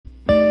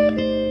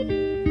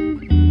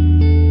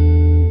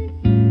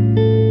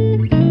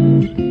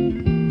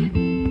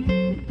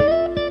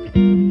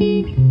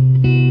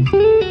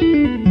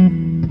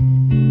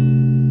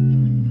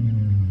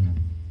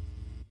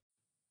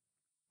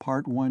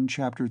Part 1,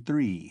 Chapter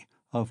 3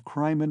 of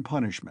Crime and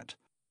Punishment.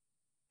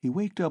 He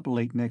waked up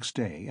late next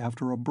day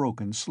after a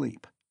broken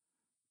sleep.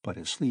 But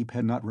his sleep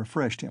had not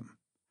refreshed him.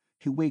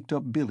 He waked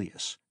up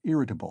bilious,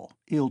 irritable,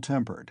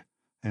 ill-tempered,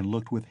 and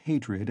looked with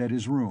hatred at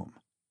his room.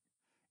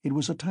 It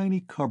was a tiny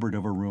cupboard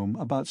of a room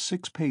about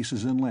 6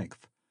 paces in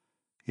length.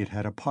 It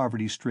had a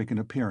poverty-stricken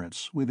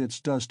appearance, with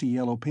its dusty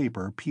yellow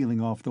paper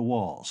peeling off the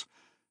walls,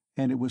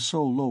 and it was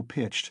so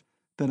low-pitched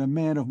that a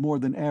man of more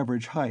than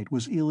average height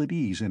was ill at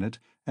ease in it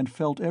and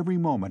felt every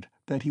moment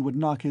that he would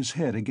knock his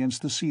head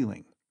against the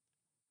ceiling.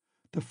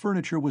 The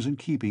furniture was in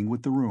keeping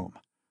with the room.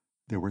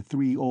 There were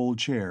 3 old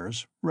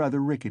chairs,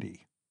 rather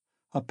rickety,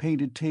 a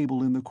painted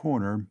table in the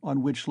corner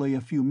on which lay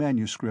a few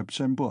manuscripts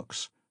and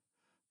books.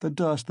 The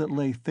dust that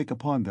lay thick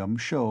upon them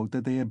showed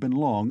that they had been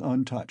long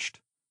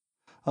untouched.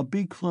 A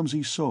big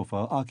clumsy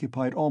sofa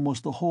occupied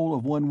almost the whole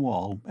of one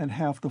wall and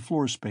half the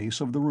floor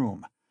space of the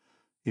room.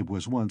 It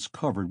was once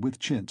covered with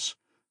chintz,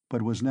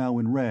 but was now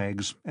in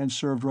rags and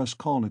served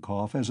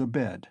Raskolnikov as a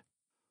bed.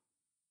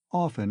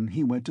 Often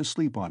he went to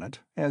sleep on it,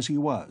 as he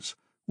was,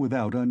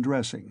 without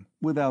undressing,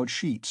 without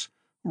sheets,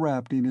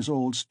 wrapped in his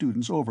old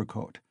student's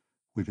overcoat,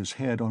 with his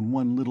head on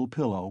one little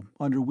pillow,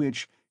 under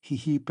which he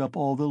heaped up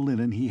all the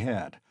linen he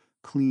had,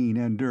 clean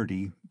and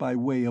dirty, by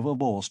way of a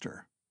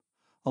bolster.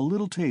 A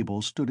little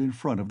table stood in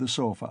front of the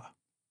sofa.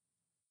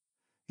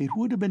 It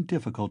would have been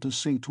difficult to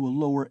sink to a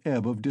lower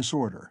ebb of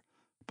disorder,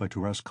 but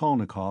to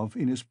Raskolnikov,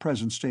 in his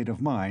present state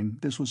of mind,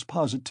 this was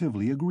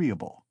positively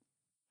agreeable.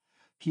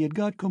 He had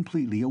got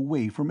completely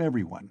away from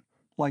everyone,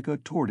 like a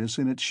tortoise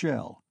in its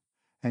shell,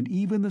 and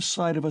even the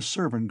sight of a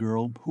servant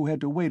girl who had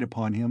to wait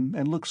upon him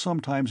and look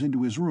sometimes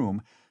into his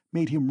room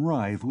made him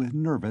writhe with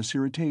nervous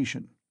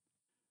irritation.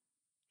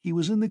 He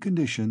was in the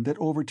condition that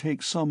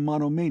overtakes some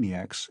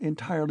monomaniacs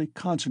entirely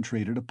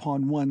concentrated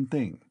upon one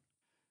thing.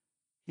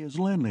 His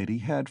landlady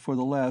had for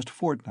the last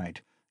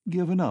fortnight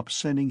given up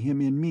sending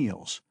him in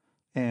meals,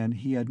 and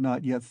he had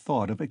not yet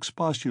thought of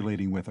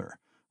expostulating with her,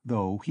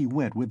 though he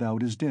went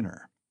without his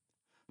dinner.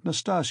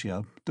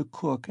 Nastasia, the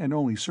cook and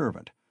only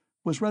servant,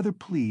 was rather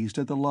pleased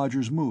at the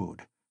lodger's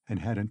mood, and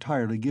had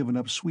entirely given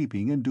up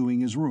sweeping and doing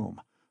his room.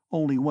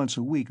 Only once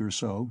a week or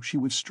so she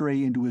would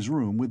stray into his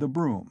room with a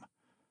broom.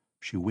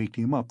 She waked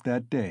him up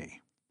that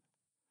day.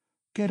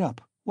 "Get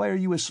up! Why are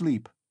you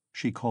asleep?"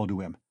 she called to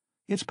him.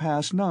 "It's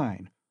past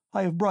 9.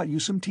 I have brought you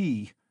some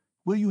tea.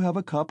 Will you have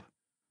a cup?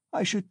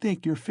 I should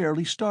think you're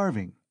fairly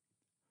starving."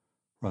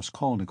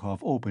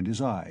 Raskolnikov opened his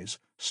eyes,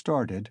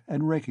 started,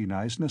 and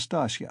recognized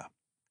Nastasia.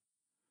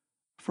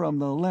 "From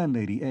the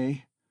landlady, eh?"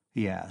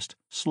 he asked,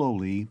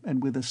 slowly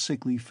and with a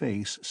sickly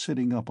face,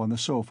 sitting up on the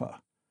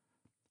sofa.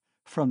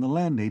 "From the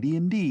landlady,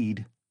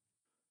 indeed."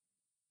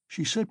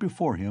 She set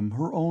before him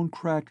her own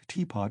cracked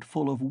teapot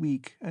full of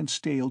weak and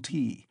stale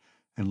tea,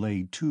 and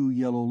laid 2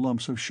 yellow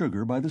lumps of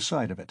sugar by the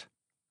side of it.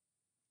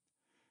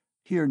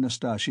 "Here,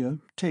 Nastasia,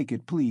 take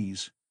it,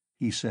 please,"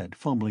 he said,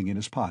 fumbling in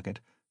his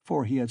pocket,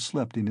 for he had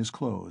slept in his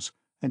clothes,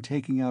 and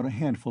taking out a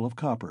handful of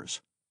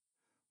coppers.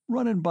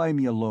 "Run and buy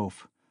me a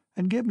loaf,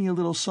 and get me a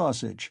little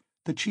sausage,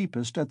 the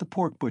cheapest at the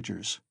pork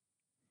butcher's."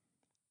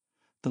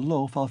 "The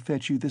loaf I'll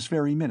fetch you this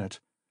very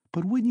minute,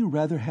 but wouldn't you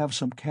rather have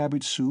some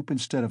cabbage soup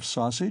instead of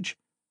sausage?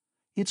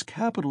 It's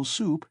capital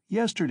soup,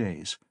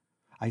 yesterday's.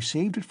 I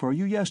saved it for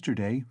you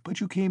yesterday,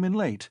 but you came in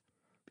late.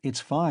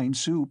 It's fine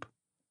soup."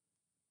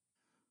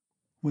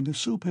 When the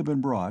soup had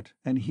been brought,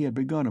 and he had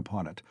begun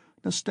upon it,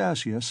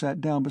 Nastasia sat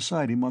down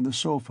beside him on the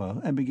sofa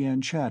and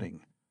began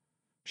chatting.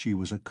 She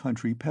was a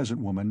country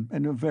peasant woman,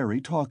 and a very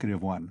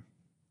talkative one.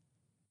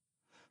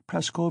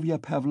 "Praskovya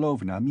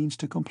Pavlovna means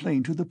to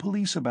complain to the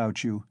police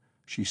about you,"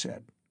 she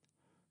said.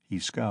 He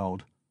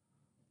scowled.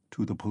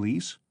 "To the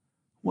police?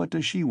 What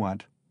does she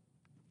want?"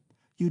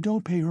 "You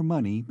don't pay her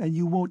money, and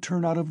you won't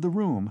turn out of the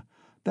room.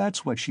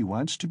 That's what she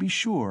wants, to be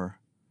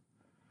sure."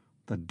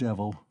 "The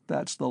devil,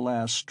 that's the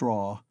last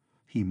straw,"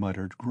 he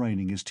muttered,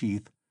 grinding his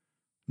teeth.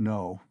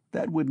 "No,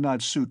 that would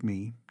not suit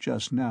me,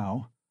 just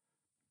now.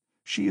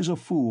 She is a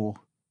fool,"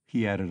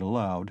 he added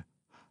aloud.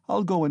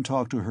 "I'll go and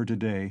talk to her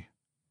today."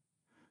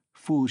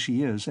 "Fool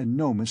she is, and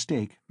no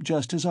mistake,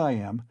 just as I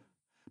am.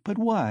 But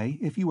why,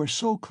 if you are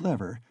so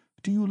clever,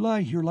 do you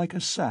lie here like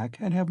a sack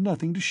and have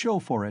nothing to show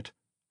for it?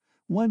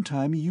 One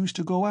time you used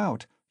to go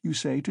out, you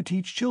say, to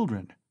teach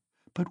children.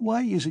 But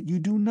why is it you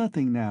do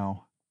nothing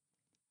now?"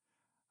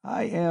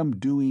 "I am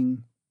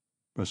doing—"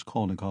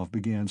 Raskolnikov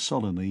began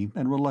sullenly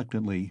and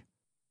reluctantly.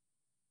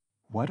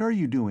 "What are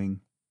you doing?"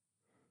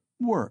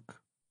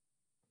 "Work."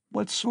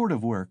 "What sort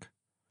of work?"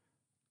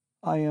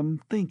 "I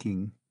am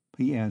thinking,"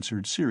 he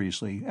answered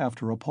seriously,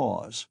 after a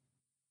pause.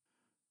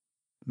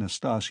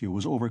 Nastasia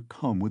was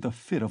overcome with a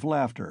fit of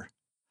laughter.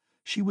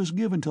 She was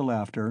given to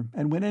laughter,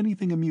 and when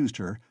anything amused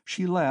her,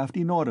 she laughed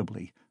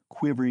inaudibly,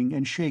 quivering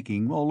and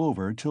shaking all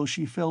over till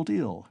she felt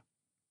ill.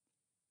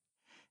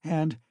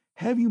 "And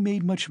have you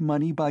made much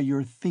money by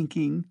your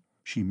thinking?"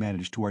 she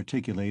managed to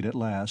articulate at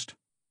last.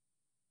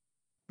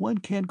 "One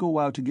can't go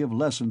out to give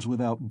lessons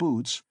without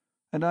boots,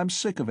 and I'm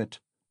sick of it."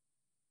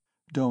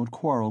 "Don't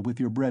quarrel with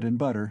your bread and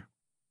butter."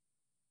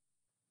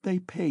 They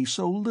pay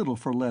so little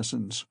for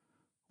lessons.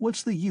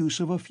 What's the use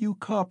of a few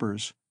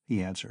coppers?"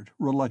 he answered,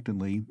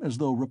 reluctantly, as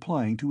though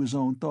replying to his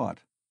own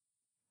thought.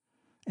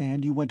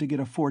 "And you want to get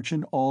a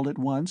fortune all at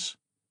once?"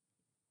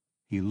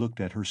 He looked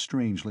at her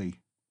strangely.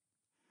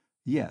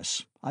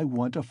 "Yes, I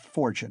want a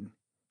fortune,"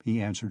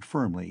 he answered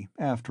firmly,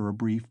 after a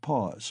brief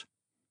pause.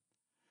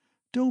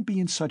 "Don't be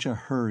in such a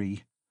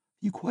hurry.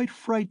 You quite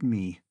frighten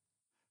me.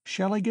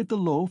 Shall I get the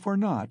loaf or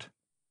not?"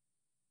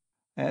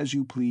 "As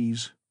you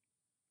please."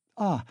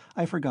 "Ah,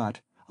 I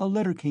forgot. A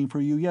letter came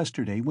for you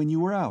yesterday when you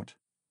were out."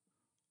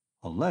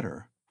 "A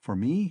letter? For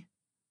me?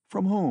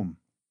 From whom?"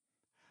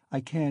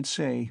 "I can't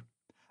say.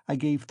 I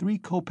gave 3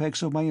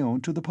 kopecks of my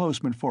own to the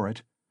postman for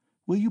it.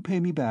 Will you pay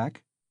me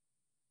back?"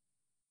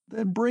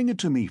 "Then bring it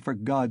to me, for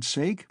God's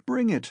sake,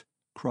 bring it!"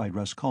 cried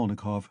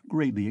Raskolnikov,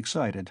 greatly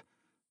excited.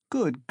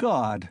 "Good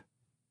God!"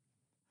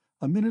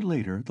 A minute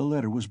later the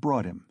letter was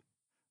brought him.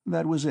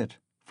 That was it,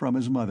 from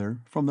his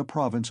mother, from the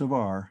province of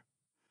R.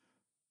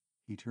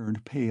 He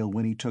turned pale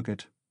when he took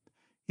it.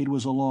 It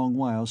was a long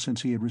while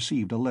since he had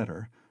received a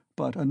letter,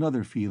 but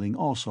another feeling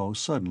also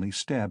suddenly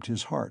stabbed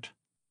his heart.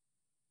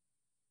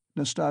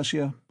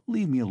 "Nastasia,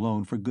 leave me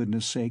alone, for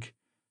goodness' sake.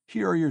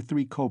 Here are your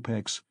 3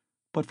 kopecks,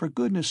 but for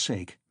goodness'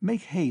 sake,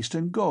 make haste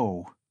and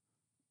go."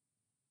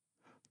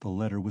 The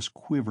letter was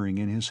quivering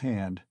in his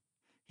hand.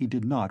 He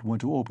did not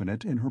want to open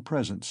it in her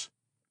presence.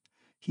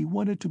 He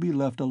wanted to be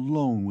left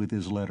alone with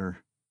his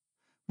letter.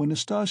 When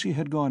Nastasia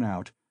had gone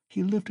out,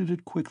 he lifted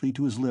it quickly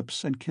to his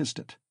lips and kissed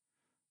it.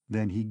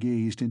 Then he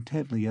gazed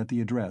intently at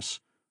the address,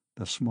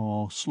 the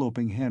small,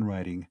 sloping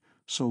handwriting,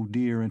 so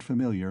dear and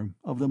familiar,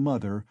 of the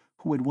mother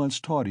who had once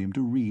taught him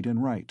to read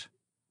and write.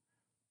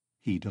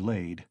 He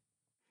delayed.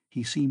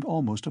 He seemed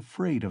almost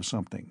afraid of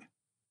something.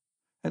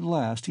 At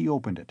last he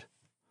opened it.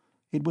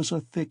 It was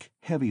a thick,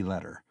 heavy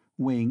letter,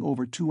 weighing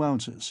over 2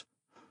 ounces.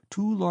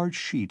 2 large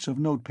sheets of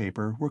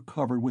notepaper were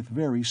covered with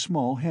very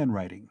small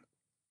handwriting.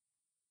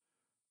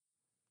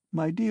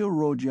 "My dear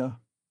Rodya,"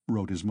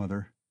 wrote his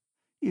mother,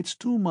 "it's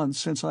 2 months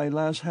since I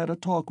last had a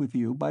talk with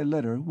you by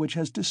letter which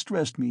has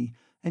distressed me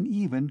and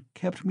even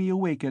kept me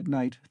awake at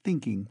night,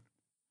 thinking.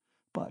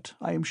 But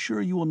I am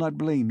sure you will not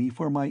blame me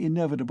for my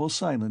inevitable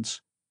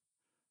silence.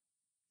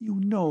 You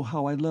know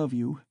how I love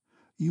you.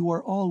 You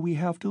are all we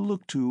have to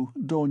look to,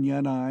 Donia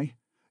and I.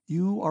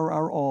 You are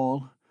our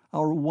all,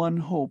 our one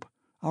hope,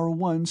 our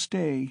one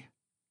stay.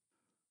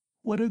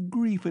 What a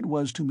grief it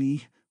was to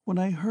me when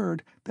I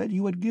heard that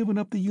you had given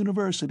up the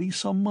university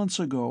some months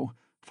ago,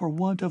 for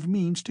want of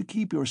means to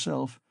keep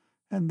yourself,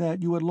 and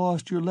that you had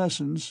lost your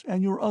lessons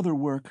and your other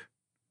work.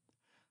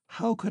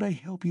 How could I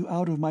help you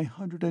out of my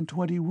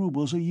 120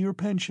 roubles a year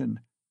pension?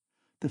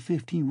 The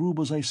 15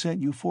 roubles I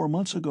sent you 4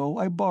 months ago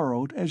I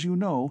borrowed, as you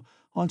know,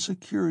 on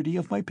security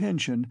of my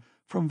pension,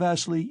 from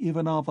Vasily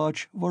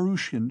Ivanovitch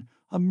Vahrushin,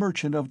 a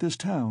merchant of this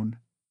town.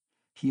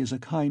 He is a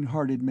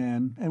kind-hearted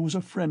man, and was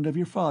a friend of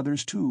your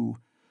father's too.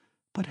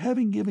 But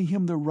having given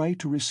him the right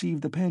to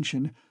receive the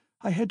pension,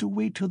 I had to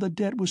wait till the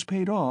debt was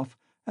paid off,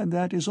 and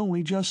that is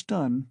only just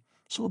done,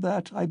 so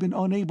that I've been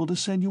unable to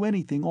send you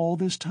anything all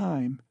this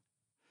time.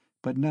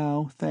 But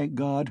now, thank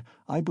God,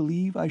 I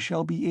believe I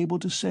shall be able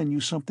to send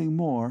you something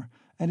more,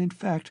 and in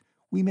fact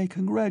we may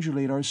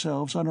congratulate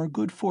ourselves on our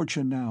good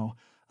fortune now,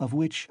 of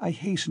which I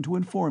hasten to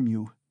inform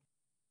you.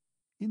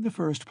 In the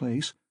first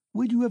place,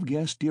 would you have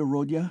guessed, dear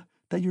Rodya,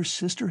 that your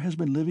sister has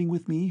been living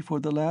with me for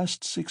the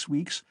last 6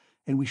 weeks,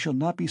 and we shall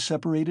not be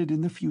separated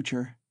in the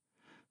future?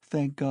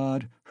 Thank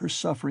God, her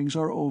sufferings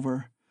are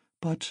over,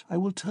 but I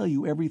will tell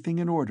you everything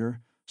in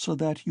order, so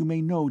that you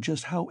may know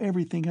just how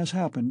everything has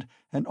happened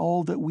and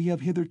all that we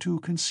have hitherto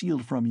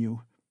concealed from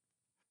you.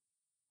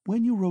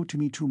 When you wrote to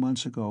me 2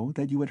 months ago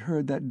that you had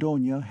heard that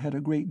Donia had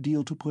a great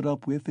deal to put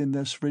up with in the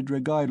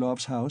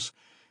Svidrigaïlov's house,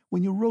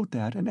 when you wrote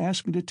that and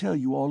asked me to tell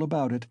you all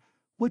about it,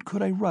 what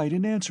could I write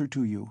in answer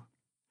to you?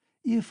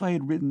 If I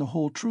had written the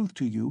whole truth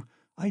to you,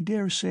 I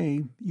dare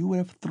say you would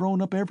have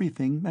thrown up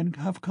everything and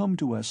have come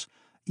to us,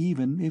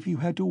 even if you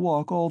had to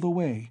walk all the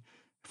way,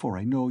 for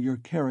I know your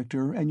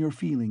character and your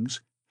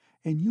feelings,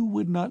 and you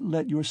would not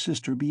let your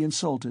sister be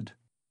insulted.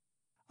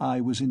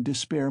 I was in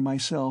despair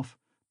myself,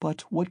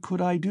 but what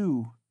could I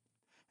do?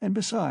 And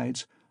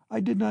besides, I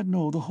did not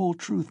know the whole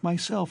truth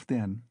myself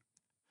then.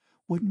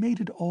 What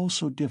made it all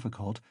so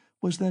difficult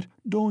was that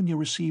Donia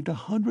received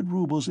 100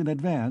 roubles in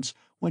advance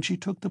when she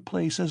took the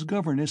place as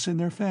governess in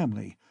their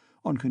family,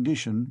 on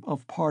condition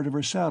of part of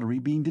her salary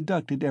being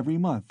deducted every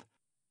month.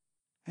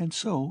 And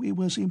so it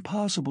was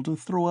impossible to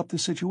throw up the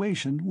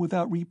situation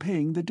without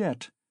repaying the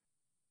debt.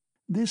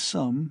 This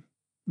sum,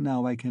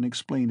 now I can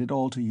explain it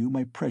all to you,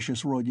 my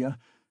precious Rodya,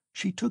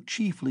 she took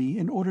chiefly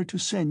in order to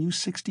send you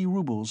 60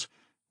 roubles,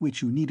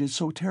 which you needed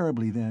so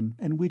terribly then,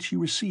 and which you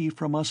received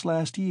from us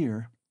last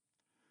year.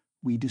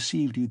 We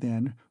deceived you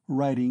then,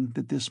 writing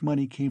that this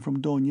money came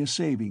from Donia's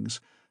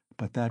savings,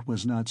 but that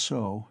was not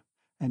so,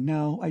 and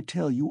now I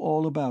tell you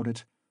all about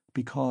it,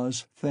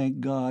 because,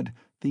 thank God,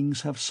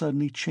 things have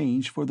suddenly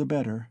changed for the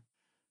better.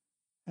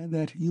 And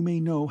that you may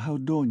know how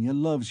Donia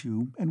loves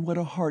you and what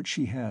a heart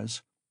she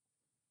has.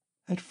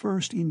 At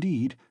first,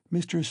 indeed,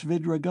 Mr.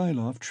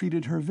 Svidrigaïlov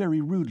treated her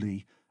very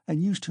rudely,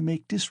 and used to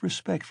make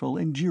disrespectful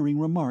and jeering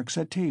remarks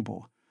at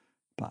table.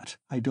 But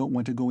I don't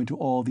want to go into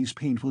all these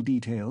painful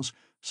details,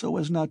 so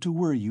as not to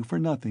worry you for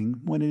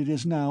nothing when it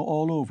is now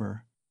all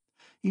over.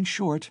 In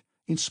short,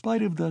 in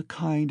spite of the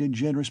kind and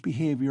generous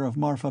behavior of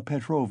Marfa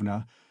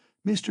Petrovna,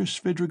 Mr.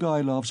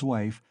 Svidrigaïlov's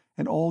wife,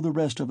 and all the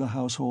rest of the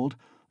household,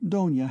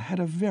 Donia had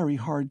a very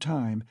hard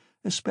time,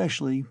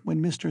 especially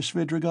when Mr.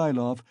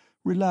 Svidrigaïlov,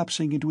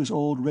 relapsing into his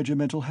old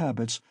regimental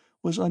habits,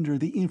 was under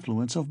the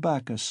influence of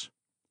Bacchus.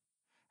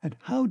 And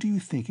how do you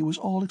think it was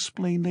all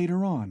explained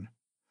later on?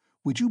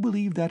 Would you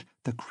believe that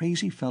the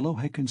crazy fellow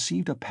had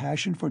conceived a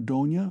passion for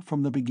Donia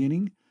from the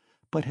beginning,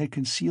 but had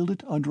concealed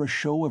it under a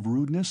show of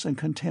rudeness and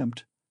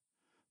contempt?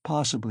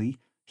 Possibly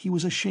he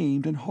was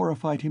ashamed and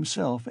horrified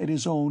himself at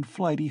his own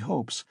flighty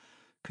hopes,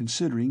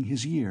 considering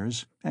his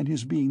years and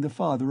his being the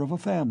father of a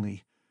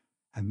family,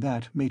 and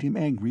that made him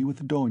angry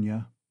with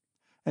Donia.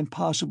 And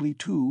possibly,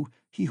 too,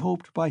 he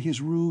hoped by his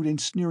rude and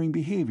sneering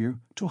behavior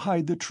to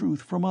hide the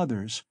truth from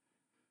others.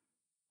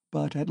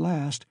 But at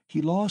last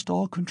he lost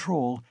all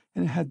control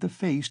and had the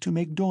face to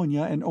make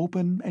Donia an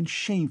open and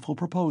shameful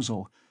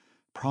proposal,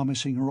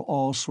 promising her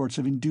all sorts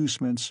of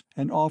inducements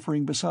and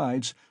offering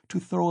besides to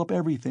throw up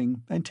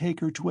everything and take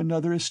her to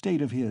another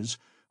estate of his,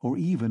 or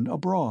even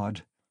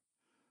abroad.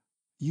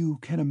 You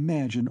can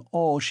imagine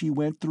all she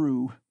went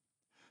through.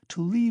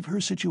 To leave her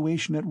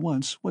situation at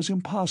once was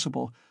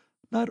impossible,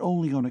 not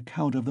only on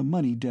account of the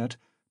money debt,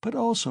 but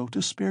also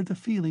to spare the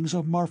feelings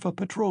of Marfa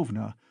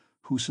Petrovna,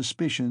 whose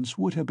suspicions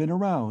would have been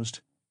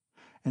aroused.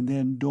 And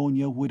then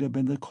Donia would have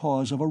been the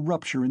cause of a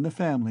rupture in the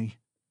family.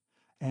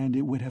 And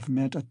it would have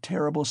meant a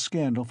terrible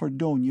scandal for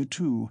Donia,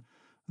 too.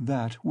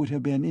 That would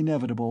have been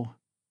inevitable.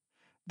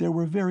 There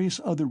were various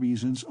other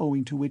reasons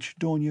owing to which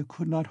Donia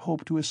could not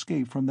hope to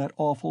escape from that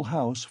awful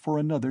house for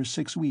another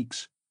 6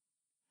 weeks.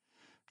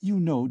 You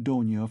know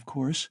Donia, of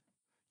course.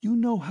 You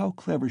know how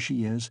clever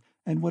she is,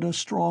 and what a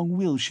strong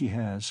will she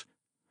has.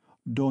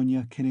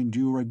 Donia can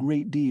endure a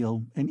great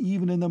deal, and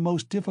even in the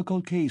most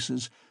difficult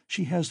cases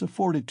she has the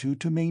fortitude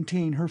to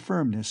maintain her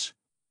firmness.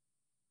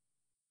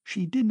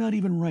 She did not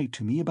even write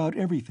to me about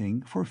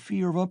everything for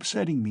fear of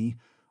upsetting me,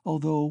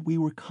 although we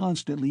were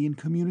constantly in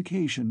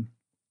communication.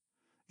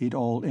 It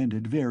all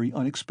ended very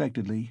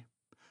unexpectedly.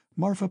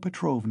 Marfa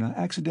Petrovna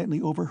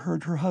accidentally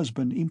overheard her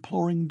husband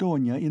imploring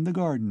Donia in the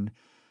garden,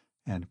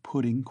 and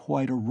putting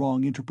quite a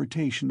wrong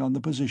interpretation on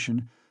the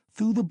position,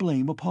 threw the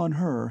blame upon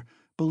her,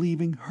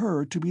 believing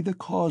her to be the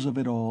cause of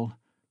it all.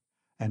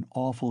 An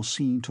awful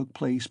scene took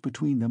place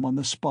between them on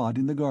the spot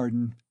in the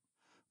garden.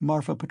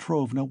 Marfa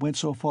Petrovna went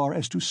so far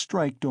as to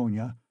strike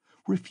Donia,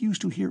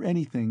 refused to hear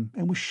anything,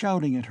 and was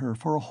shouting at her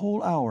for a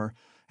whole hour,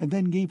 and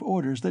then gave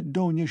orders that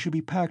Donia should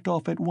be packed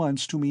off at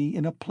once to me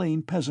in a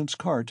plain peasant's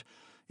cart,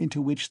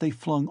 into which they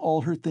flung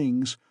all her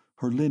things,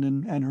 her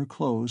linen and her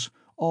clothes,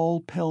 all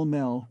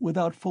pell-mell,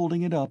 without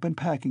folding it up and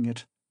packing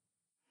it.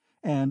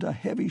 And a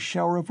heavy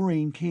shower of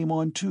rain came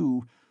on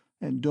too,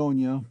 and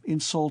Donia,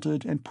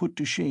 insulted and put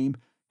to shame,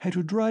 had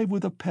to drive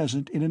with a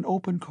peasant in an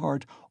open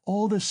cart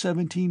all the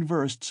 17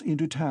 versts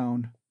into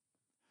town.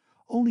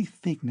 Only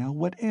think now,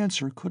 what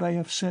answer could I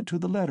have sent to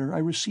the letter I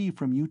received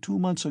from you 2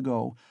 months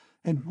ago,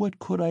 and what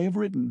could I have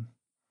written?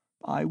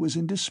 I was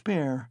in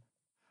despair.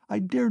 I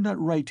dare not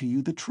write to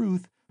you the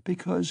truth,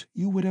 because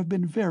you would have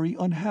been very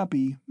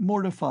unhappy,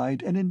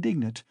 mortified, and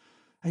indignant,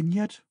 and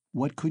yet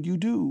what could you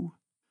do?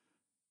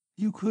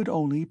 You could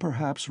only,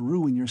 perhaps,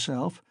 ruin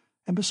yourself,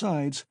 and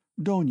besides,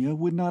 Donia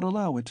would not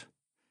allow it.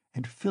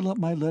 And fill up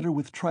my letter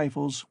with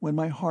trifles when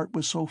my heart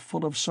was so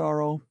full of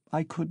sorrow,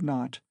 I could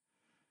not.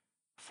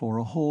 For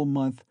a whole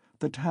month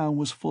the town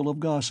was full of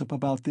gossip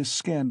about this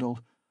scandal,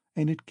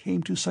 and it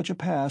came to such a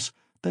pass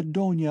that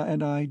Donia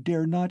and I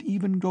dare not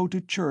even go to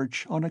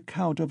church on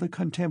account of the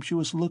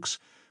contemptuous looks,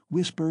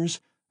 whispers,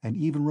 and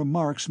even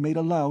remarks made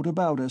aloud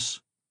about us.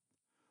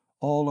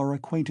 All our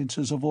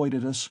acquaintances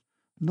avoided us.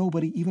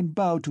 Nobody even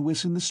bowed to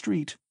us in the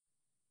street.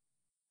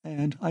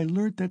 And I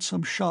learnt that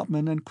some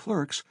shopmen and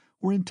clerks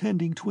were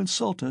intending to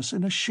insult us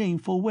in a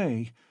shameful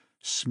way,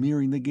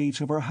 smearing the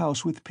gates of our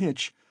house with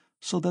pitch,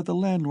 so that the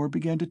landlord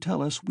began to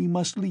tell us we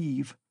must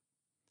leave.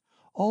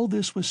 All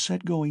this was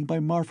set going by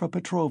Marfa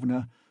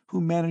Petrovna,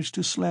 who managed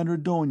to slander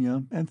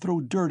Donia and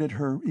throw dirt at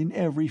her in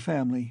every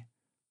family.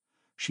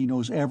 She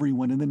knows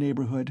everyone in the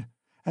neighborhood,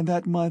 and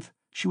that month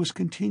she was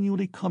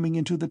continually coming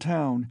into the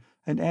town,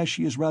 and as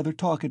she is rather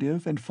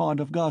talkative and fond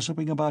of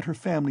gossiping about her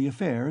family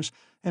affairs,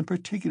 and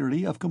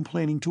particularly of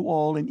complaining to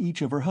all and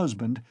each of her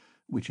husband,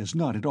 which is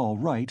not at all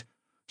right,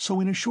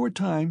 so in a short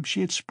time she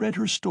had spread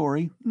her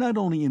story not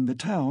only in the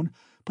town,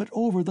 but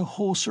over the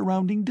whole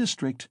surrounding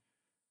district.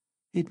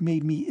 It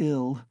made me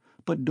ill,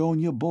 but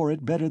Donia bore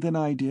it better than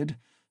I did,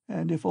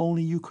 and if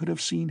only you could have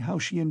seen how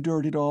she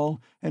endured it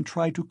all, and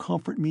tried to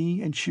comfort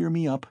me and cheer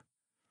me up.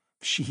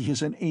 She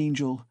is an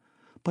angel,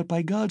 but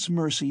by God's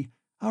mercy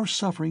our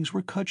sufferings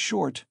were cut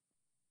short.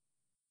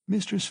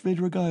 Mr.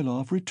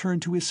 Svidrigaïlov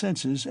returned to his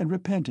senses and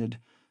repented,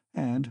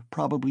 and,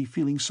 probably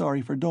feeling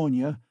sorry for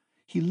Donia,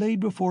 he laid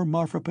before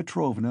Marfa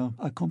Petrovna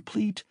a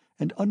complete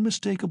and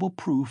unmistakable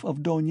proof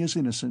of Donia's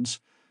innocence,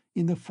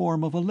 in the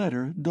form of a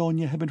letter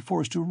Donia had been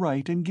forced to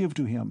write and give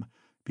to him,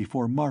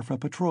 before Marfa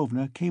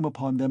Petrovna came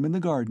upon them in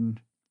the garden.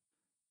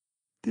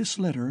 This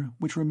letter,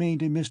 which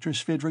remained in Mr.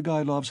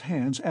 Svidrigaïlov's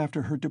hands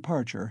after her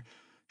departure,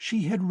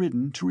 she had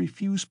written to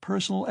refuse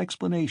personal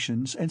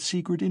explanations and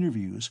secret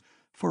interviews,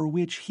 for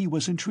which he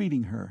was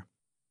entreating her.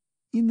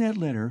 In that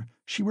letter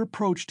she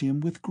reproached him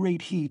with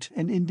great heat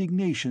and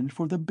indignation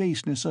for the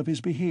baseness of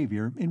his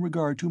behaviour in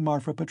regard to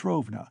Marfa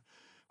Petrovna,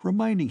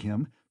 reminding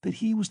him that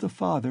he was the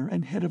father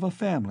and head of a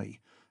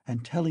family,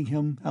 and telling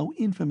him how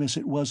infamous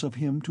it was of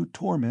him to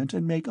torment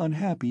and make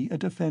unhappy a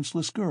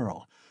defenceless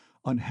girl,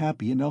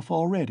 unhappy enough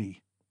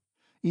already.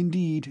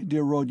 Indeed,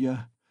 dear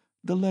Rodya,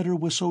 the letter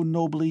was so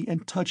nobly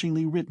and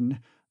touchingly written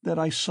that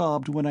I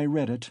sobbed when I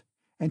read it,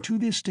 and to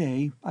this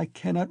day I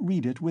cannot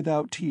read it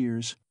without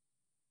tears.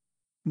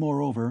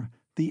 Moreover,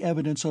 the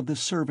evidence of the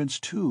servants,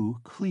 too,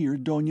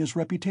 cleared Donia's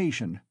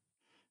reputation.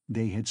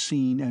 They had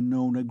seen and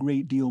known a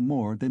great deal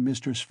more than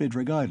Mr.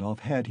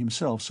 Svidrigaïlov had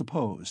himself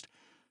supposed,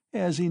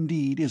 as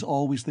indeed is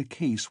always the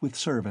case with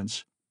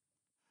servants.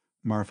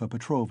 Marfa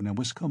Petrovna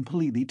was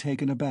completely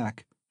taken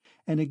aback,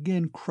 and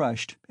again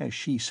crushed, as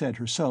she said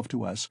herself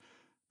to us,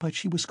 but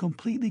she was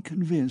completely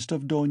convinced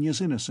of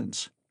Donia's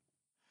innocence.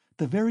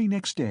 The very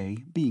next day,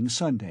 being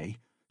Sunday,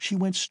 she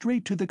went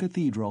straight to the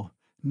cathedral,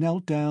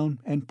 knelt down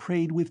and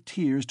prayed with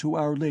tears to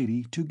Our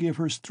Lady to give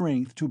her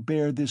strength to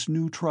bear this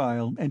new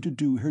trial and to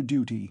do her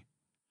duty.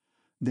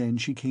 Then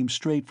she came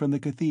straight from the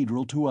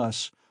cathedral to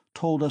us,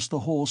 told us the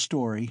whole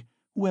story,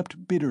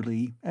 wept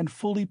bitterly, and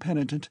fully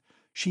penitent,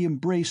 she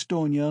embraced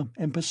Donia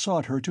and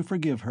besought her to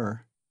forgive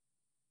her.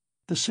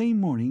 The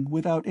same morning,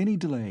 without any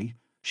delay,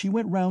 she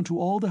went round to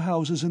all the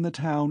houses in the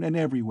town and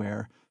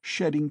everywhere,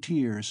 shedding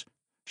tears.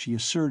 She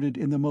asserted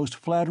in the most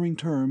flattering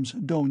terms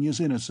Donia's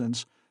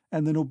innocence,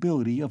 and the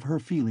nobility of her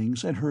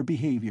feelings and her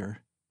behaviour.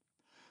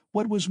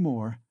 What was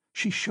more,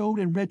 she showed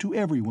and read to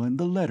everyone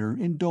the letter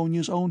in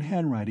Donia's own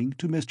handwriting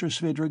to Mr.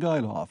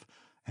 Svidrigaïlov,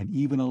 and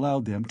even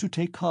allowed them to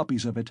take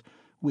copies of it,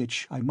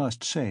 which, I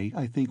must say,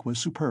 I think was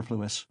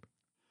superfluous.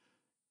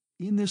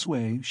 In this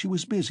way she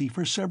was busy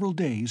for several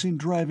days in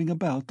driving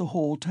about the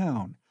whole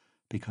town,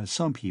 because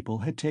some people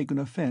had taken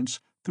offence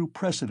through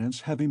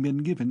precedence having been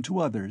given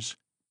to others.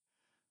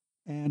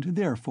 And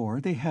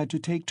therefore they had to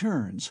take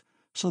turns,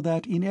 so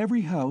that in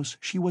every house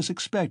she was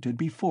expected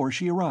before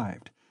she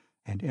arrived,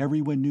 and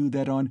everyone knew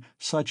that on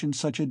such and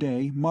such a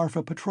day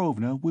Marfa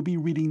Petrovna would be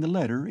reading the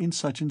letter in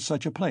such and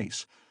such a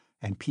place,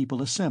 and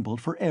people assembled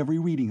for every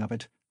reading of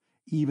it,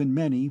 even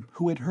many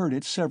who had heard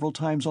it several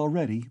times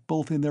already,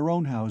 both in their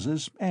own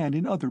houses and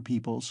in other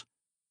people's.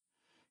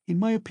 In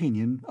my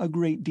opinion, a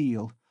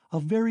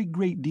very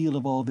great deal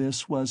of all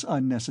this was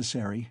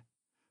unnecessary.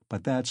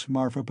 But that's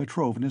Marfa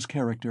Petrovna's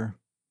character.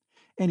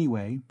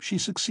 Anyway, she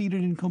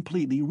succeeded in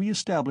completely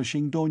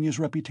re-establishing Donia's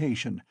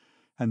reputation,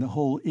 and the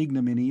whole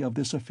ignominy of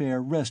this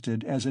affair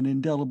rested as an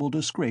indelible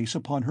disgrace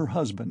upon her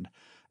husband,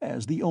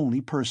 as the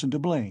only person to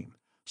blame,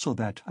 so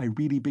that I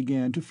really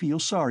began to feel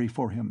sorry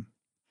for him.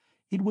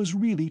 It was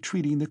really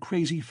treating the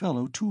crazy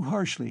fellow too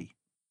harshly.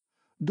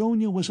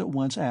 Donia was at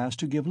once asked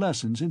to give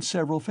lessons in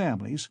several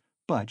families,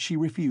 but she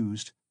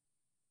refused.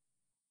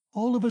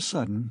 All of a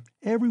sudden,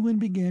 everyone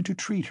began to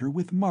treat her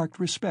with marked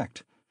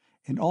respect,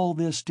 and all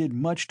this did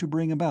much to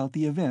bring about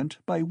the event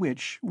by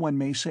which, one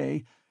may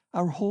say,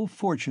 our whole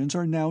fortunes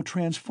are now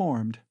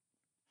transformed.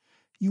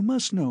 You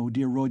must know,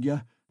 dear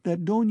Rodya,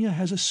 that Donia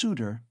has a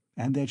suitor,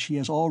 and that she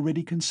has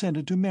already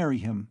consented to marry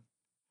him.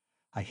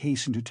 I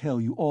hasten to tell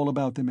you all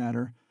about the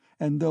matter,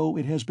 and though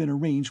it has been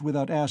arranged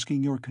without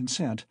asking your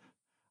consent,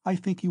 I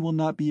think you will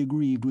not be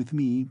aggrieved with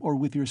me or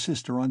with your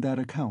sister on that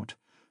account,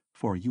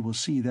 for you will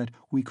see that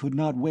we could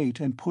not wait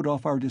and put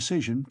off our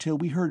decision till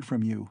we heard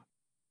from you.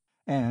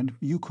 And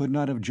you could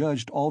not have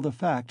judged all the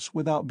facts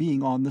without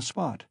being on the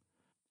spot.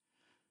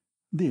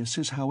 This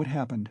is how it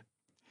happened.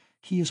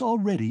 He is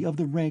already of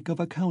the rank of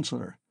a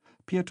councillor,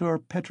 Pyotr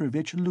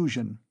Petrovitch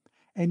Luzhin,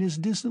 and is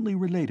distantly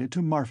related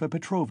to Marfa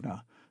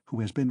Petrovna, who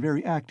has been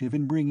very active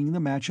in bringing the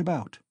match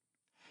about.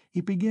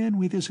 It began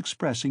with his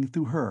expressing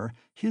through her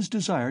his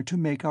desire to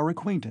make our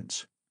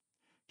acquaintance.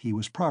 He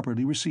was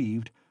properly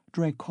received,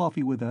 drank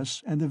coffee with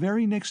us, and the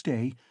very next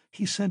day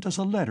he sent us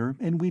a letter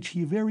in which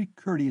he very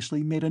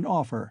courteously made an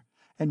offer,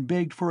 and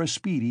begged for a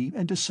speedy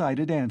and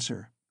decided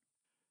answer.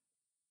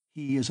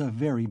 He is a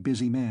very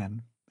busy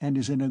man, and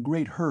is in a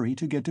great hurry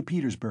to get to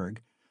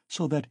Petersburg,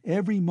 so that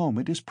every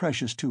moment is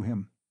precious to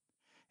him.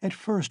 At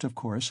first, of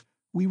course,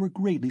 we were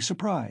greatly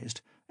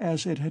surprised,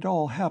 as it had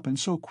all happened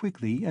so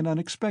quickly and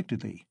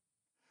unexpectedly.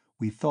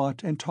 We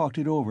thought and talked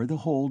it over the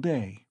whole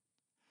day.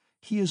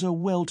 He is a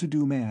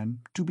well-to-do man,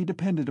 to be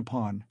depended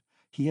upon.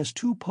 He has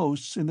 2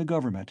 posts in the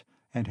government,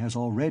 and has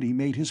already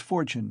made his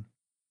fortune.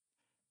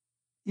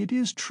 It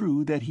is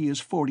true that he is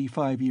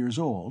 45 years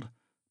old,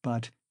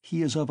 but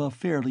he is of a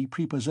fairly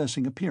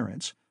prepossessing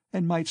appearance,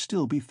 and might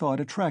still be thought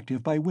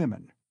attractive by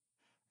women.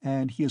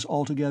 And he is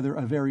altogether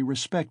a very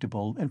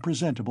respectable and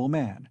presentable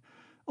man,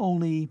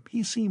 only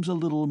he seems a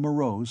little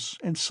morose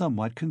and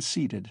somewhat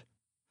conceited.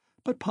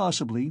 But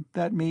possibly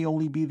that may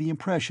only be the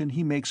impression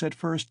he makes at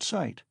first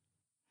sight.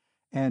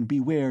 And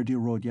beware, dear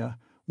Rodya,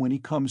 when he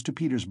comes to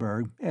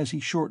Petersburg, as he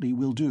shortly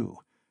will do,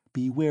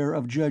 beware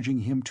of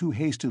judging him too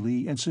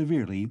hastily and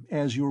severely,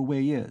 as your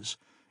way is,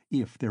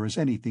 if there is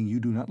anything you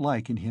do not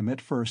like in him at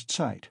first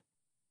sight.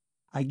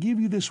 I give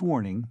you this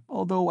warning,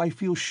 although I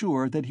feel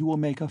sure that he will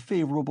make a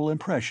favorable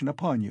impression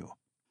upon you.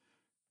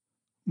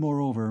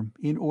 Moreover,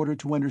 in order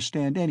to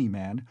understand any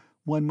man,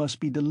 one must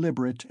be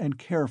deliberate and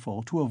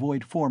careful to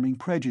avoid forming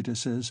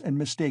prejudices and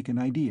mistaken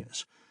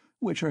ideas,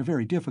 which are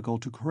very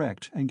difficult to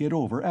correct and get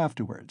over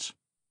afterwards.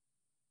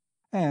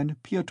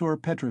 And Pyotr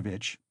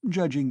Petrovitch,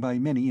 judging by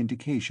many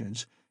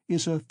indications,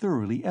 is a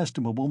thoroughly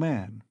estimable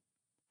man.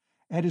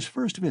 At his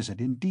first visit,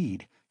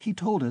 indeed, he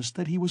told us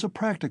that he was a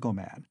practical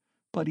man,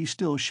 but he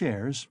still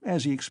shares,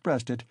 as he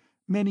expressed it,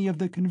 many of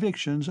the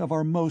convictions of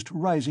our most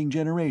rising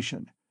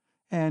generation,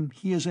 and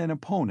he is an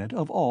opponent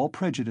of all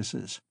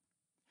prejudices.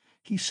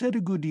 He said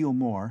a good deal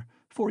more,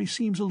 for he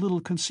seems a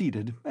little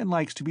conceited and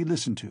likes to be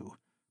listened to,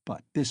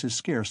 but this is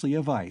scarcely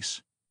a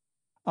vice.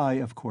 I,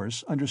 of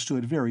course,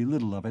 understood very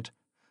little of it,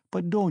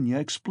 but Donia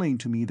explained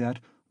to me that,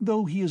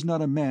 though he is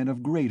not a man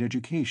of great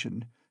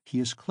education, he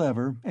is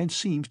clever and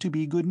seems to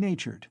be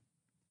good-natured.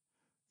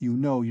 You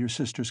know your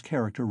sister's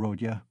character,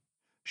 Rodya.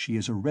 She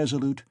is a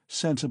resolute,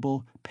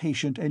 sensible,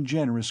 patient, and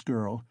generous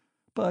girl,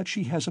 but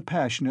she has a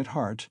passionate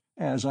heart,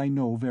 as I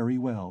know very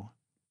well.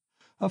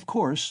 Of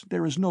course,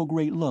 there is no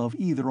great love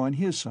either on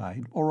his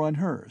side or on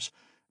hers,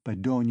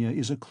 but Donia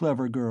is a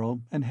clever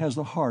girl and has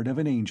the heart of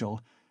an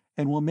angel,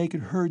 and will make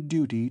it her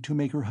duty to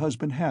make her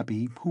husband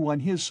happy, who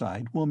on his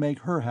side will make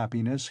her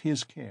happiness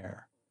his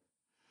care.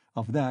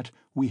 Of that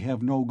we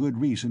have no good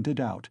reason to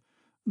doubt,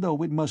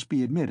 though it must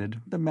be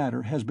admitted the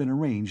matter has been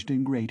arranged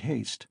in great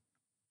haste.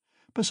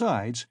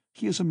 Besides,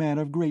 he is a man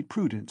of great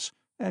prudence,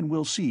 and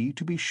will see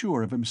to be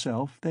sure of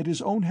himself that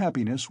his own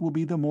happiness will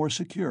be the more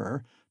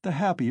secure, the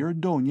happier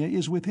Donia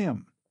is with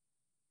him.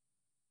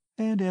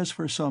 And as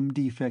for some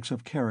defects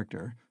of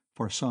character,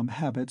 for some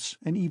habits,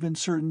 and even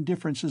certain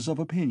differences of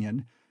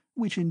opinion,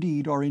 which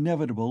indeed are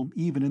inevitable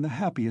even in the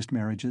happiest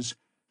marriages,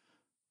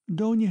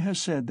 Donia has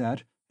said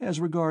that, as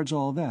regards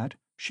all that,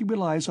 she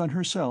relies on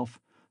herself,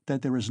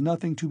 that there is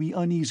nothing to be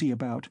uneasy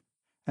about,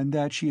 and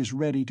that she is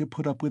ready to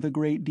put up with a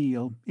great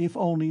deal, if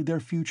only their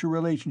future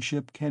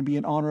relationship can be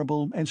an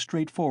honorable and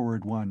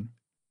straightforward one.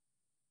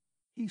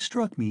 He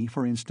struck me,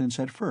 for instance,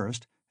 at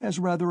first, as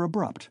rather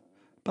abrupt,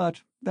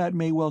 but that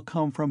may well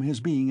come from his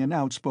being an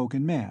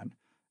outspoken man,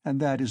 and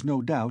that is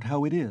no doubt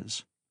how it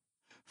is.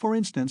 For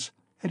instance,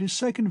 at his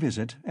second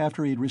visit,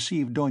 after he had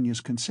received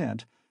Donia's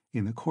consent,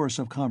 in the course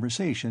of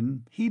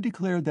conversation he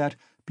declared that,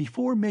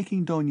 before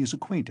making Donia's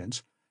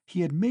acquaintance,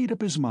 he had made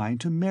up his mind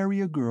to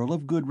marry a girl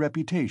of good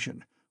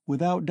reputation,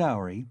 without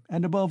dowry,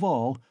 and above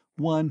all,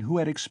 one who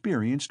had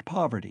experienced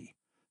poverty,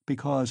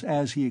 because,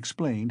 as he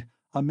explained,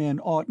 a man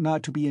ought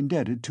not to be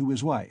indebted to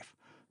his wife,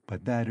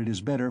 but that it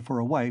is better for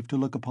a wife to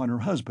look upon her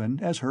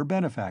husband as her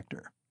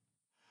benefactor.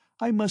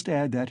 I must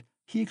add that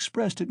he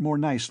expressed it more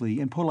nicely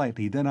and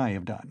politely than I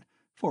have done,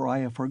 for I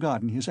have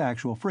forgotten his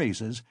actual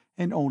phrases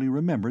and only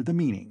remember the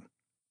meaning.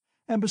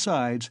 And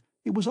besides,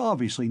 it was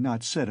obviously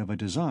not said of a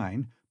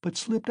design, but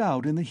slipped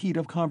out in the heat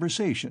of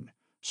conversation,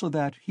 so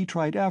that he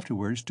tried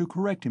afterwards to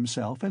correct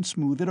himself and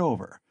smooth it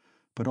over,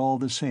 but all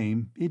the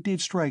same it did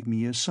strike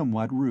me as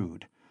somewhat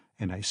rude,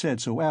 and I said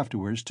so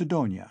afterwards to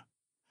Donia.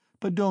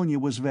 But Donia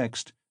was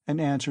vexed, and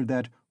answered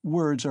that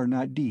words are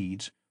not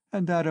deeds,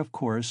 and that, of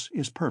course,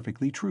 is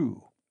perfectly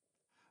true.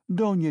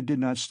 Donia did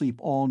not sleep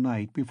all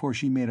night before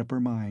she made up her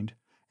mind,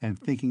 and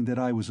thinking that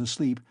I was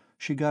asleep,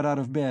 she got out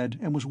of bed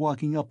and was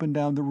walking up and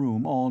down the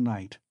room all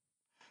night.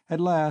 At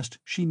last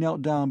she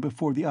knelt down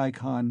before the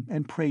icon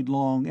and prayed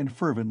long and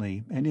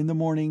fervently, and in the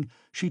morning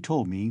she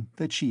told me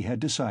that she had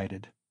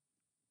decided.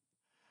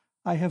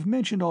 I have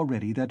mentioned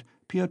already that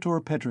Pyotr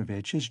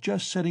Petrovitch is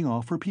just setting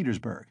off for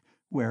Petersburg,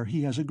 where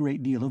he has a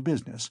great deal of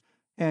business,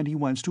 and he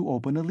wants to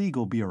open a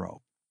legal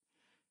bureau.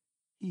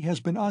 He has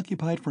been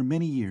occupied for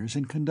many years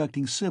in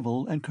conducting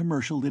civil and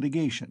commercial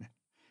litigation,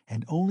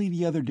 and only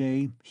the other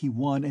day he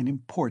won an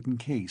important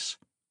case.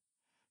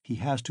 He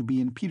has to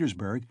be in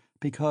Petersburg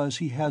because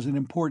he has an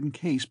important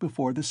case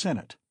before the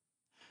Senate.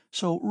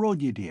 So,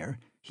 Rodya dear,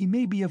 he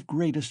may be of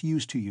greatest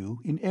use to you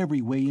in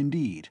every way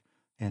indeed,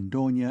 and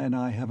Donia and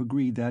I have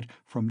agreed that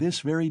from this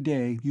very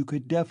day you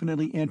could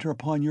definitely enter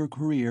upon your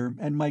career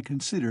and might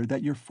consider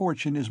that your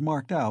fortune is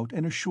marked out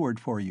and assured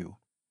for you.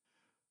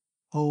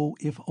 Oh,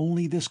 if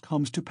only this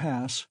comes to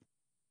pass!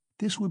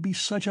 This would be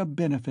such a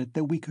benefit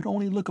that we could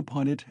only look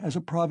upon it as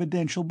a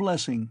providential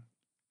blessing.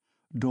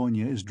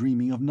 Donia is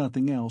dreaming of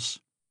nothing else.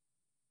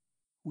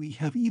 We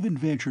have even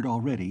ventured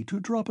already to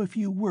drop a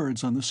few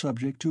words on the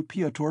subject to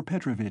Pyotr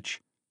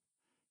Petrovitch.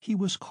 He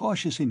was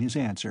cautious in his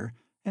answer,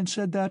 and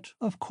said that,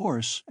 of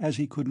course, as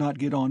he could not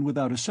get on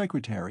without a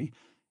secretary,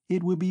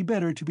 it would be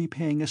better to be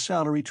paying a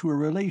salary to a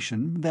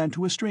relation than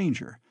to a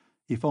stranger,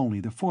 if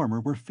only the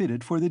former were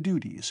fitted for the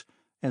duties,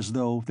 as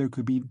though there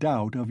could be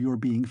doubt of your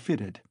being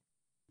fitted.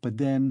 But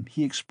then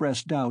he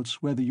expressed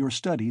doubts whether your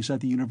studies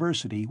at the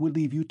university would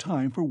leave you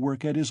time for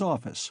work at his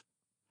office.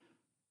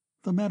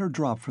 The matter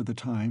dropped for the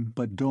time,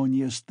 but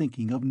Donia is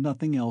thinking of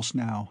nothing else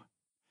now.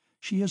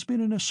 She has been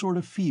in a sort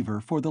of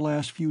fever for the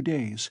last few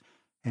days,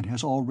 and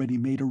has already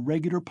made a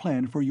regular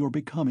plan for your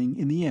becoming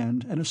in the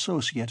end an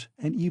associate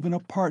and even a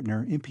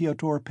partner in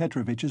Pyotr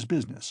Petrovitch's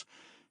business,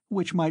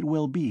 which might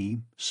well be,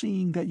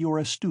 seeing that you're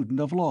a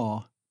student of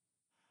law.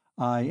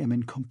 I am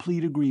in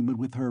complete agreement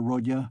with her,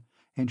 Rodya,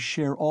 and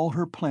share all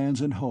her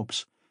plans and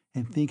hopes,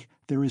 and think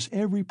there is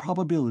every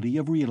probability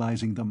of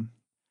realizing them.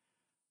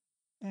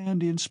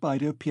 And in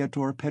spite of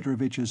Pyotr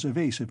Petrovitch's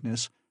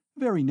evasiveness,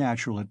 very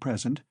natural at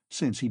present,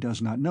 since he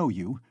does not know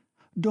you,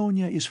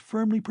 Donia is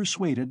firmly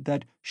persuaded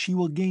that she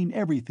will gain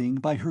everything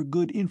by her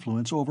good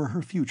influence over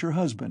her future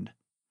husband.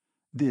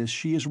 This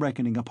she is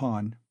reckoning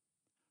upon.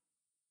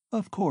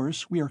 Of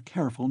course, we are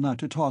careful not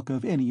to talk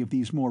of any of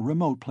these more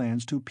remote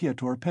plans to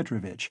Pyotr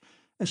Petrovitch,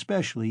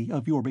 especially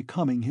of your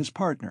becoming his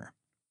partner.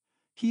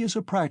 He is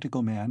a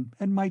practical man,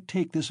 and might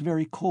take this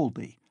very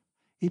coldly.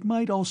 It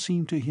might all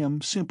seem to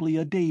him simply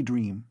a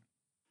daydream.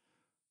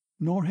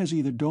 Nor has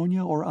either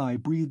Donia or I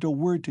breathed a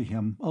word to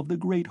him of the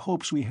great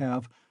hopes we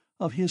have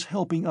of his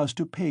helping us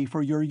to pay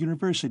for your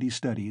university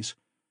studies.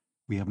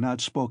 We have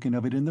not spoken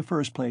of it in the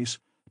first place,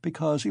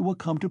 because it will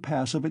come to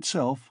pass of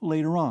itself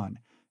later on,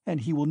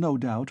 and he will no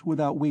doubt,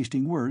 without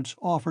wasting words,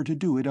 offer to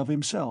do it of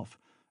himself,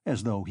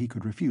 as though he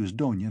could refuse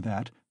Donia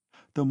that,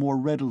 the more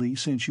readily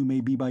since you may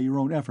be by your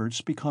own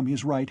efforts become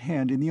his right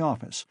hand in the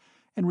office,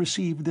 and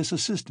receive this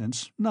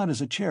assistance not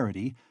as a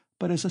charity,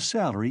 but as a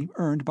salary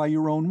earned by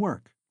your own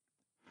work.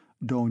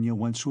 Donia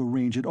wants to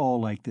arrange it all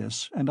like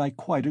this, and I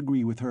quite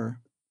agree with her.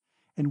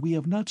 And we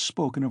have not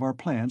spoken of our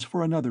plans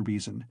for another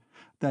reason,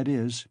 that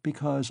is,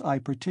 because I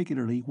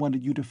particularly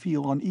wanted you to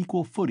feel on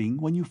equal footing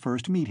when you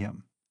first meet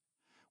him.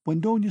 When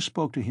Donia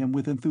spoke to him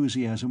with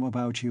enthusiasm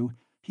about you,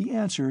 he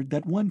answered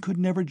that one could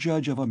never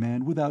judge of a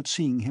man without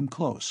seeing him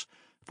close,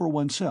 for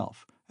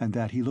oneself, and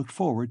that he looked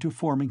forward to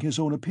forming his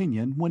own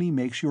opinion when he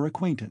makes your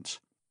acquaintance.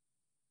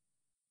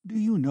 Do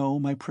you know,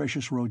 my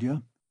precious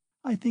Rodya,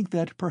 I think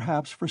that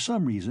perhaps for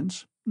some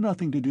reasons,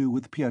 nothing to do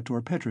with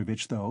Pyotr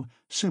Petrovitch though,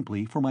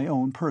 simply for my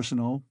own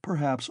personal,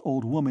 perhaps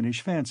old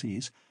womanish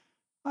fancies,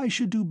 I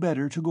should do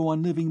better to go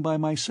on living by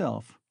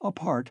myself,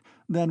 apart,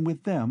 than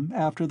with them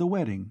after the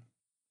wedding.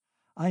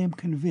 I am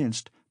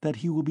convinced that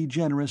he will be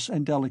generous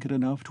and delicate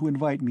enough to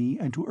invite me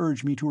and to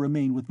urge me to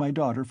remain with my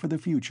daughter for the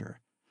future,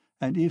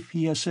 and if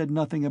he has said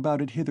nothing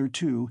about it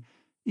hitherto,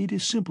 it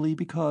is simply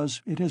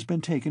because it has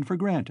been taken for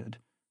granted.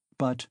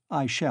 But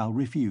I shall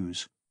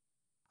refuse.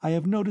 I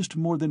have noticed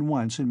more than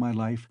once in my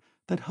life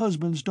that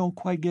husbands don't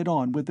quite get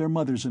on with their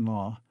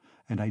mothers-in-law,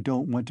 and I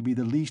don't want to be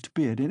the least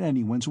bit in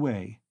anyone's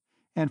way,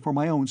 and for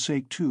my own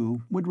sake,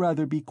 too, would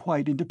rather be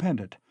quite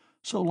independent,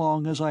 so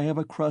long as I have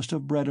a crust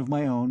of bread of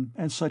my own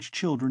and such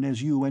children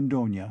as you and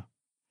Donia.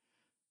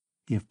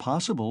 If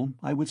possible,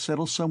 I would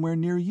settle somewhere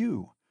near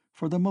you,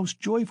 for the most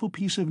joyful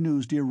piece of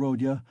news, dear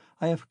Rodya,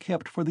 I have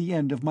kept for the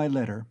end of my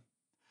letter.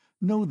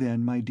 Know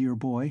then, my dear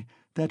boy,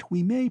 that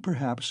we may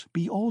perhaps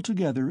be all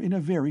together in a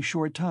very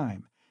short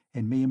time,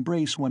 and may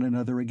embrace one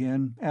another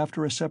again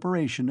after a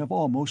separation of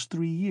almost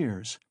 3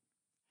 years.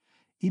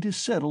 It is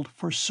settled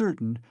for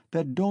certain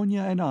that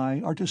Donia and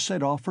I are to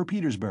set off for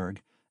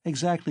Petersburg,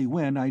 exactly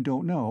when I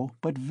don't know,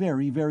 but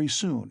very, very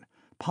soon,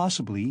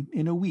 possibly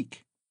in a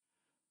week.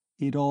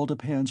 It all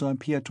depends on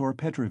Pyotr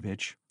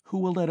Petrovitch, who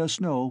will let us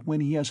know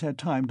when he has had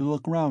time to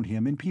look round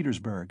him in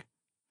Petersburg.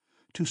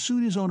 To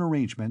suit his own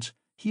arrangements,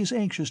 he is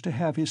anxious to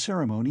have his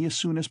ceremony as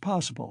soon as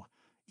possible,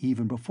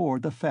 even before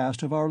the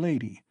fast of Our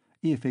Lady,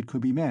 if it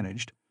could be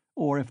managed,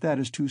 or if that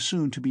is too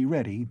soon to be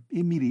ready,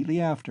 immediately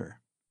after.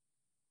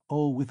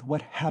 Oh, with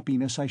what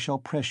happiness I shall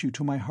press you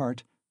to my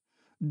heart!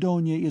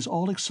 Donia is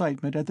all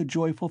excitement at the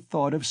joyful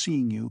thought of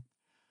seeing you.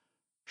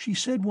 She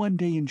said one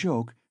day in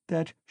joke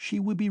that she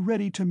would be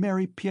ready to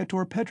marry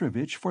Pyotr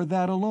Petrovitch for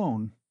that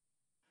alone.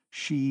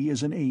 She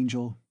is an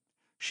angel.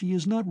 She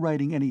is not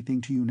writing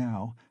anything to you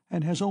now,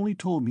 and has only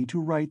told me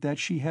to write that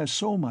she has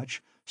so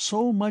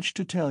much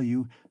to tell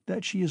you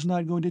that she is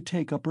not going to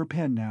take up her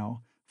pen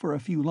now, for a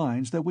few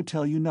lines that would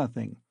tell you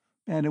nothing,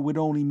 and it would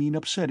only mean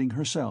upsetting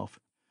herself.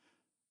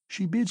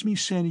 She bids me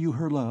send you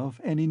her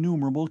love and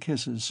innumerable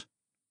kisses.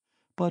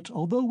 But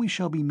although we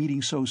shall be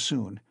meeting so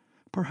soon,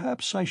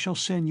 perhaps I shall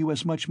send you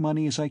as much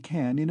money as I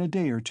can in a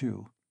day or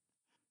two.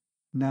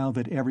 Now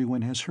that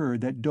everyone has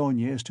heard that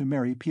Donia is to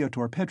marry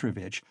Pyotr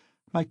Petrovitch,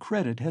 my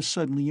credit has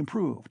suddenly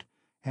improved,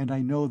 and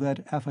I know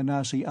that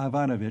Afanasy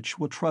Ivanovitch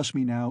will trust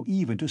me now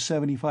even to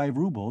 75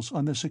 roubles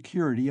on the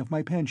security of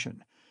my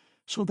pension,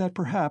 so that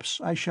perhaps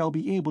I shall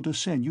be able to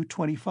send you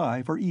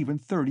 25 or even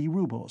 30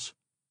 roubles.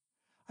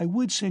 I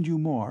would send you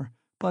more,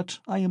 but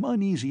I am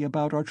uneasy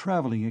about our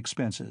travelling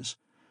expenses,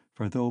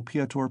 for though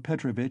Pyotr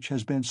Petrovitch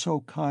has been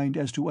so kind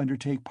as to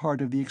undertake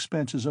part of the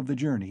expenses of the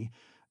journey,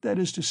 that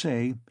is to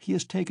say, he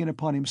has taken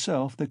upon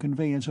himself the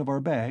conveyance of our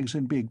bags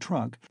and big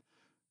trunk,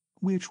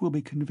 which will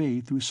be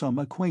conveyed through some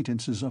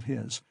acquaintances of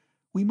his,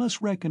 we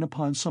must reckon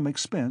upon some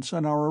expense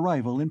on our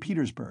arrival in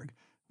Petersburg,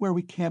 where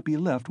we can't be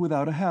left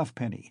without a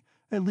halfpenny,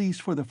 at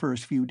least for the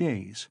first few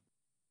days.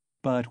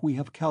 But we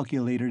have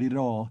calculated it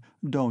all,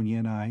 Donia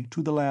and I,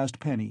 to the last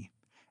penny,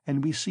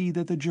 and we see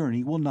that the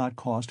journey will not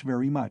cost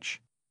very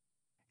much.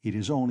 It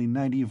is only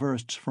 90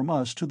 versts from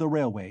us to the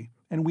railway,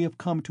 and we have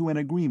come to an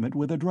agreement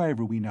with a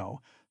driver we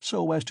know,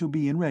 so as to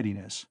be in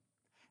readiness.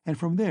 And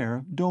from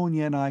there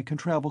Donia and I can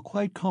travel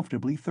quite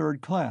comfortably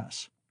third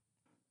class.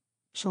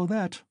 So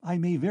that I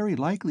may very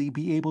likely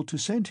be able to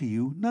send to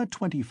you not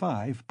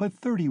 25, but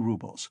 30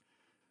 roubles.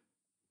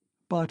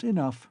 But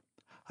enough.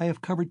 I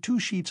have covered 2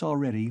 sheets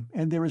already,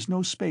 and there is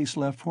no space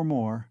left for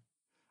more.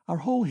 Our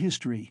whole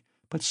history,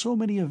 but so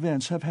many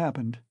events have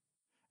happened.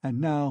 And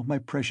now, my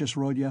precious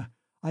Rodya,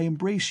 I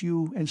embrace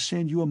you and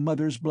send you a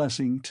mother's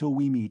blessing till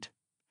we meet.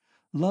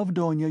 Love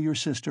Donia, your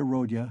sister,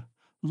 Rodya.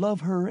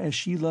 Love her as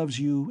she loves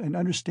you, and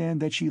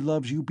understand that she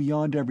loves you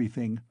beyond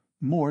everything,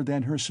 more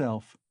than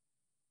herself.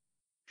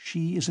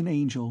 She is an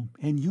angel,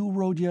 and you,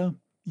 Rodya,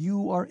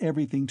 you are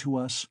everything to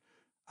us,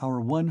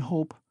 our one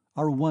hope,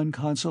 our one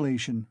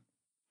consolation.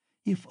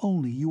 If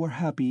only you are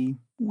happy,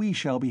 we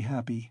shall be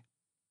happy.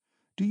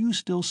 Do you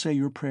still say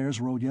your prayers,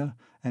 Rodya,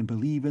 and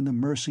believe in the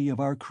mercy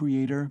of our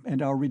Creator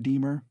and our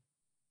Redeemer?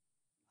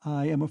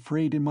 I am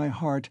afraid in my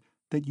heart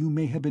that you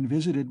may have been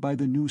visited by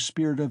the new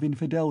spirit of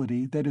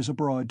infidelity that is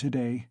abroad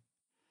today.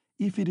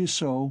 If it is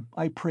so,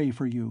 I pray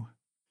for you.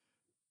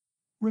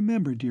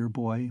 Remember, dear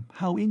boy,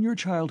 how in your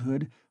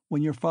childhood,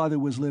 when your father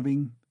was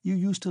living, you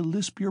used to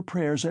lisp your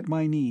prayers at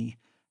my knee,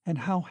 and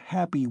how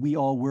happy we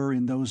all were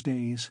in those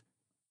days.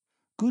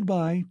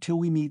 Goodbye till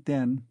we meet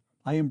then.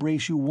 I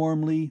embrace you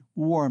warmly,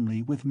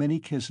 warmly, with many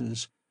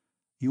kisses.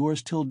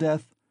 Yours till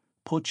death,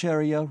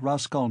 Pulcheria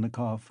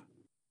Raskolnikov.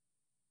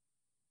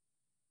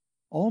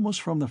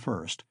 Almost from the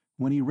first,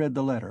 when he read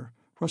the letter,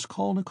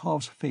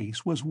 Raskolnikov's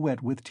face was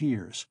wet with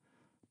tears,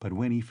 but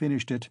when he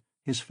finished it,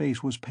 his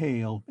face was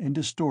pale and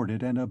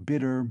distorted, and a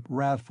bitter,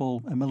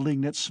 wrathful, and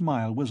malignant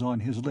smile was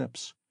on his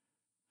lips.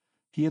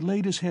 He had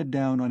laid his head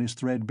down on his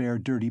threadbare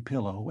dirty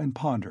pillow and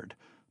pondered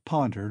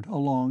a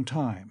long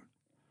time.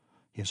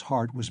 His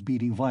heart was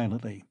beating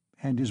violently,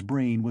 and his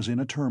brain was in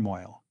a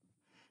turmoil.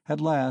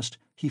 At last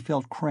he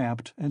felt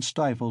cramped and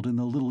stifled in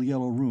the little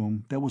yellow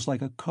room that was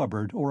like a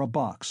cupboard or a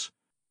box.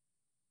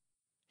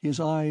 His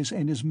eyes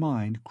and his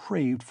mind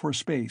craved for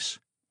space.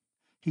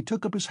 He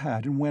took up his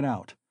hat and went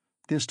out,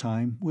 this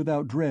time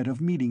without dread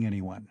of meeting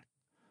anyone.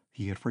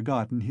 He had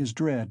forgotten his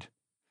dread.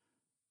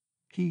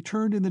 He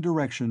turned in the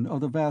direction of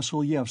the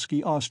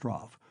Vasilyevsky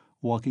Ostrov,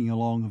 walking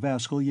along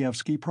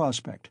Vasilyevsky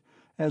Prospect,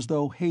 as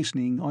though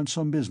hastening on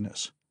some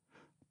business.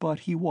 But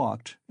he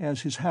walked,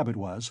 as his habit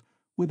was,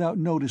 without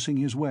noticing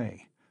his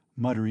way,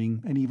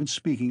 muttering and even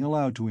speaking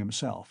aloud to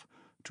himself,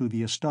 to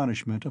the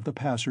astonishment of the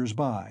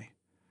passers-by.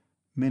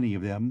 Many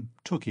of them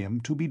took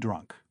him to be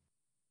drunk.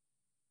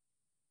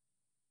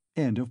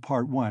 End of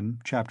Part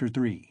 1, Chapter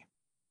 3.